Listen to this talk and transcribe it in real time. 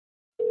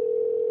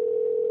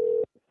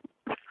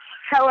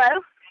Hello?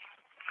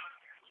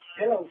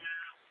 Hello.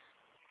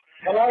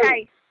 Hello.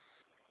 Hey.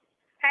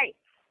 Hey.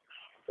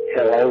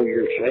 Hello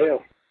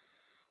yourself.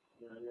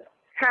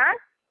 Huh?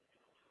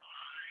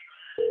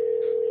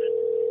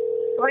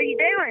 What are you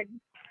doing?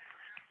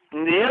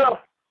 Yeah.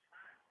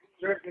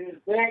 Jerking his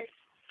dick,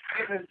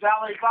 getting his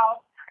jolly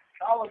ball,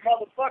 all the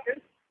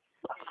motherfuckers.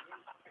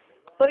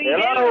 What are you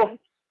doing?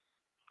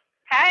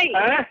 Hey.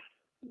 Huh?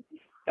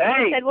 Hey.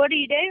 I said, what are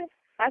you doing?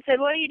 I said,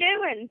 what are you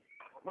doing?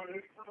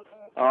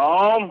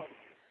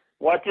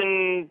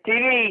 Watching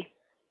TV.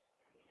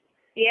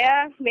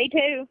 Yeah, me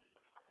too.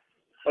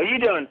 What are you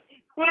doing?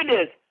 What is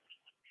this?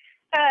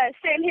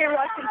 Sitting here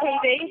watching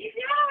TV.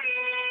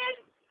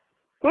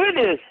 Who is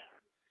this?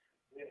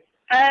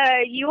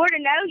 You ought to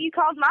know. You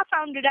called my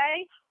phone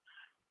today.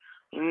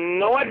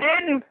 No, I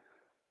didn't.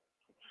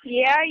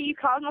 Yeah, you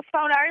called my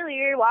phone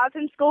earlier while I was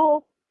in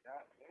school.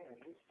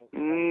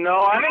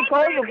 No, I didn't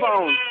call your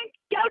phone.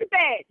 Go to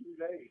bed.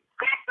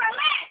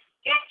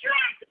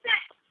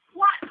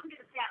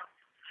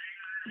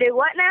 Do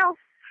what now?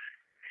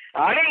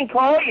 I didn't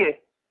call you.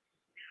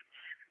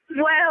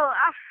 Well,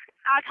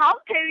 I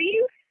talked to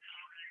you.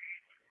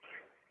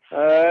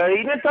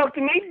 You didn't talk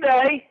to me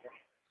today.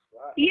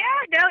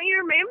 Yeah, don't you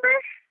remember?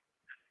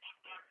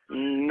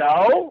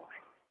 No.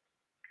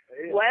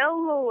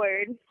 Well,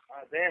 Lord.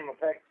 Damn, a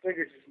pack of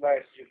cigarettes just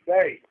lasted you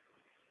today.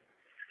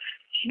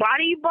 Why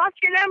do you block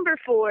your number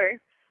for?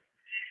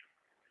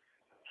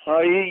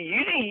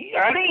 You didn't.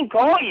 I didn't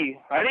call you.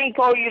 I didn't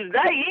call you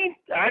today.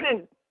 I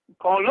didn't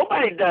call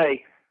nobody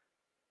today.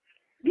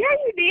 Yeah,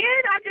 you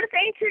did. I just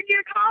answered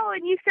your call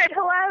and you said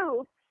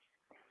hello.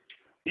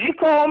 You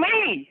called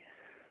me.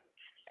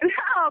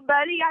 No,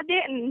 buddy, I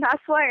didn't. I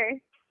swear.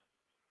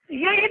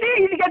 Yeah, you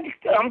did.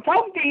 I'm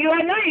talking to you.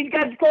 I know you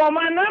got to call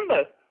my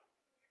number.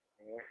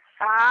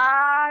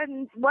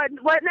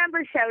 What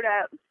number showed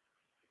up?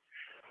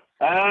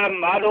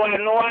 I don't have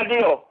no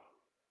idea.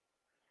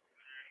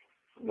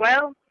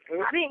 Well,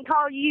 I didn't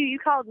call you. You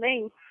called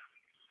me.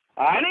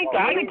 I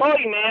didn't call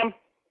you, ma'am.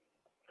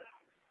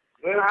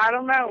 I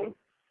don't know.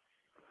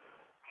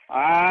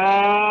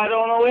 I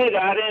don't know either.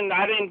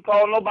 I didn't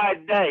call nobody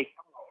today.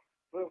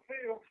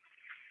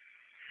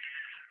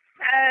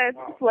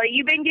 Well,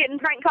 you been getting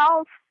prank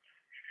calls?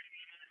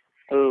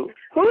 Who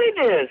is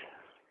this?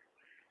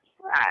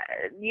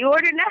 You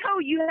ought to know.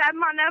 You have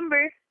my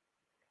number.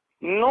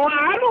 No,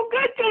 I don't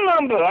get your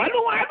number. I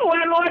don't have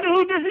no idea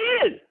who this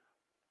is.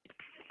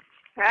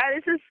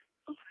 This is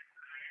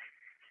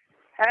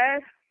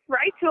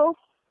Rachel.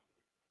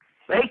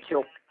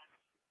 Rachel.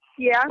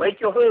 Yeah.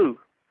 Rachel who?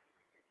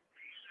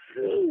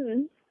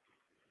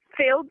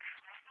 Fields.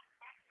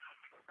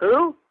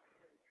 Who?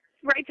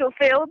 Rachel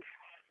Fields.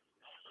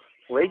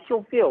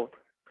 Rachel Fields.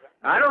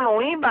 I don't know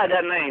anybody by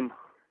that name.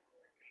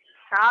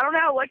 I don't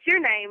know. What's your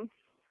name?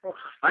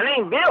 My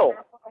name's Bill.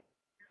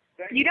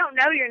 You don't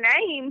know your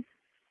name?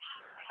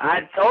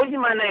 I told you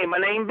my name. My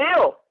name's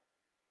Bill.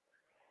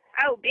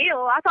 Oh,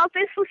 Bill. I thought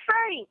this was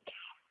Frank.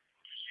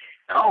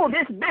 Oh,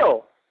 this is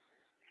Bill.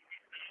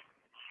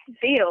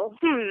 Bill.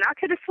 I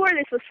could have swore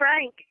this was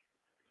Frank.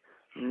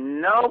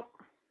 Nope.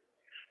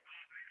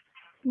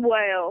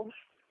 Well.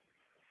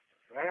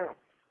 Wow.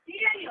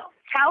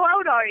 How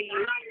old are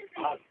you?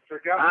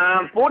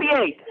 I'm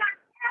 48.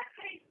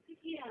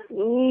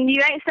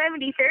 You ain't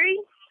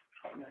 73?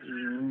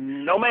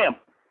 No, ma'am.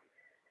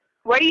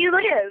 Where do you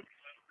live?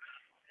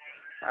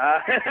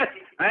 I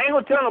ain't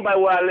gonna tell nobody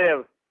where I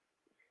live.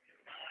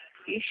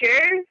 You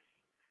sure?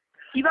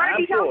 You've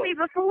already told me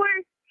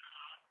before?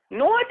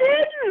 No, I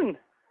didn't.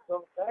 I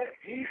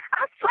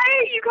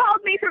swear you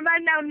called me from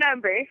unknown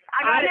number.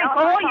 I didn't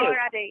call you.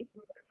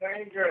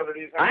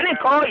 I didn't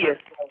call you.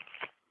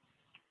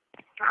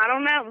 I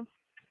don't know.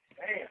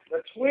 Man,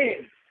 the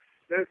twins.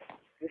 The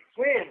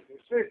twins. The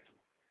sisters.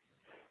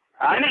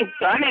 I didn't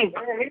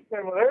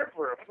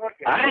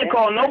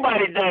call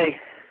nobody today.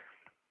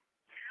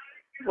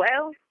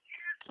 Well,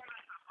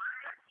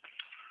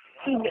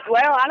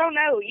 I don't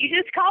know. You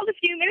just called a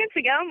few minutes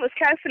ago and was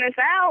cussing us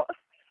out.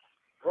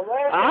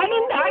 I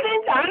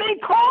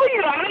didn't call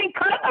you.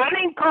 I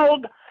didn't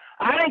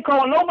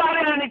call nobody.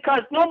 I didn't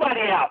cuss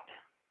nobody out.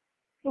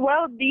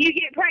 Well, do you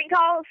get prank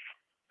calls?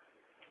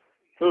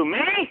 Who,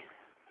 me?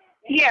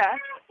 Yeah.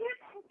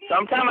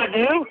 Sometime I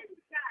do.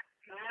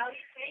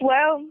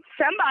 Well,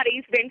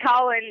 somebody's been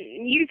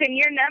using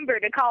your number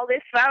to call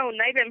this phone.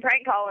 They've been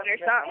prank calling or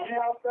something.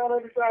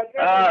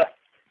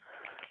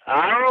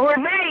 I don't know who it's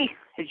me.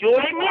 It's you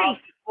and me.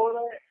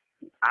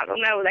 I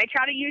don't know. They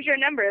try to use your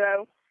number,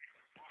 though.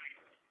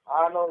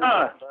 I know.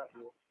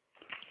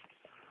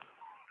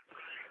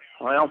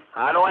 Well,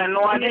 I don't have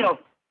no idea.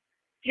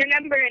 Your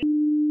number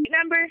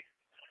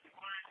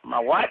My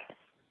what?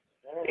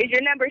 Is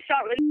your number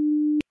start with?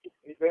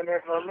 He's been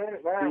there for a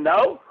minute now.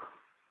 No.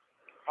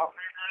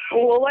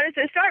 Well, what does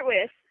it start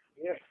with?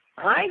 Yeah.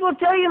 I ain't gonna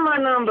tell you my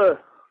number.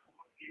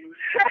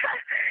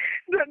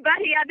 But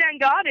buddy, I done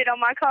got it on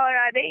my caller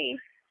ID.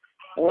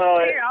 Well,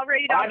 here, I'll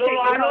read it off I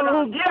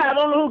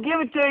don't know who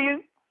give it to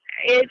you.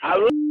 It's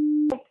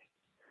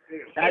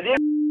I did.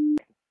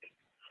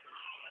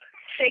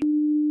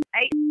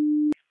 668.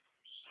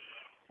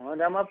 Well,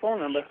 that's my phone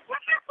number. What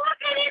the fuck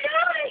are you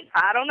doing?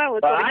 I don't know.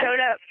 It's what showed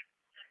up.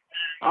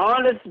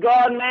 Honest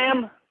God,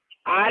 ma'am,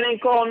 I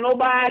didn't call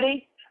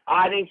nobody.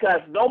 I didn't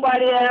cuss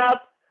nobody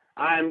out.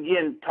 I'm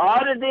getting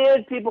tired of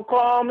this. People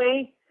call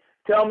me,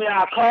 tell me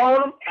I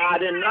called them. I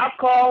did not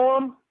call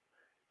them.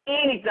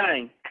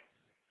 Anything.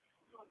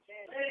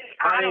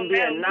 I'm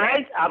being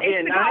nice. I'm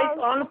being nice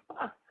on the.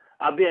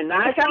 I'm being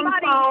nice on the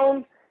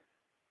phone.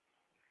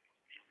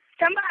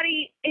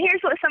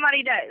 Here's what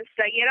somebody does.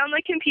 They get on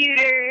the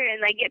computer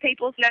and they get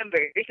people's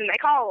numbers and they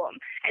call them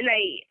and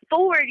they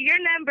forward your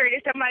number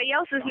to somebody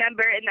else's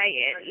number and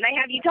they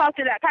have you talk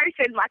to that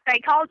person like they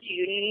called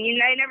you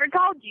and they never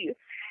called you.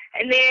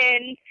 And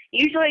then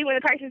usually when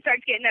the person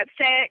starts getting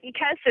upset and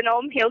cussing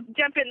them, he'll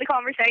jump in the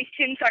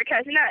conversation and start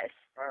cussing us.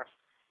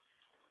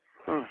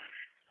 Well,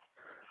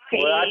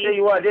 I tell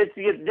you what, this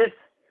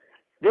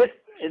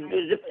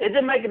it's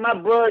just making my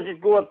blood just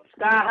go up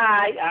sky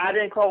high. I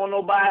didn't call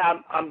nobody.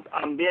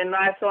 I'm being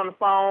nice on the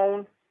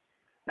phone.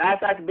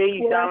 Nice I can be.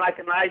 You sound like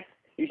a nice.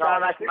 You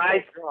sound like a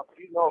nice.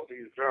 You know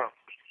he's drunk.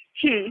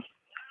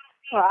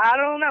 Well, I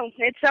don't know.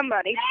 It's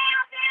somebody.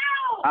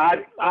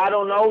 I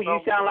don't know.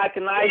 You sound like a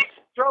nice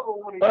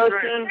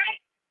person.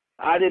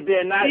 I did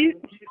being nice.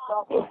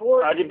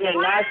 I did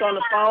being nice on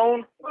the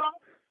phone.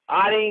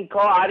 I ain't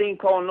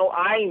calling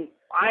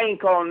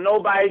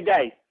nobody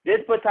today. This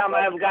is the first time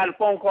I ever got a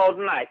phone call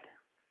tonight.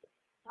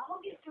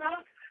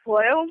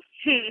 Well,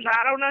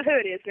 I don't know who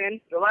it is then.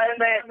 But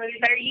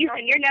they're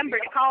using your number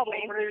to call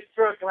me. His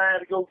truck line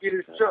to go get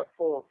his truck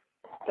for him.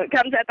 So it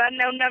comes up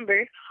unknown number.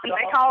 And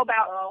they call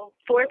about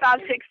 4, 5,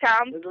 6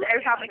 times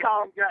every time they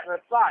call.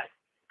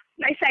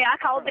 They say I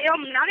called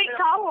them and I didn't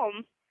call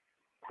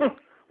them.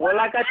 Well,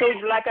 like I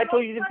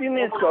told you a few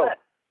minutes ago,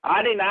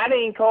 I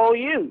didn't call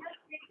you.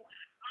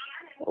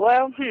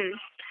 Well,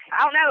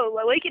 I don't know.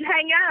 Well, we can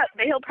hang up,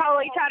 but he'll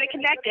probably try to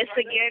connect us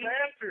again.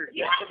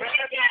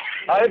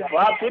 I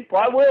probably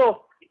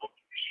will.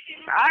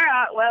 All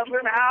right. Well,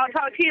 I'll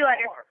talk to you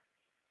later.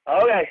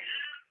 Okay.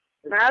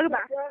 Goodbye.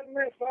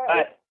 All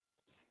right.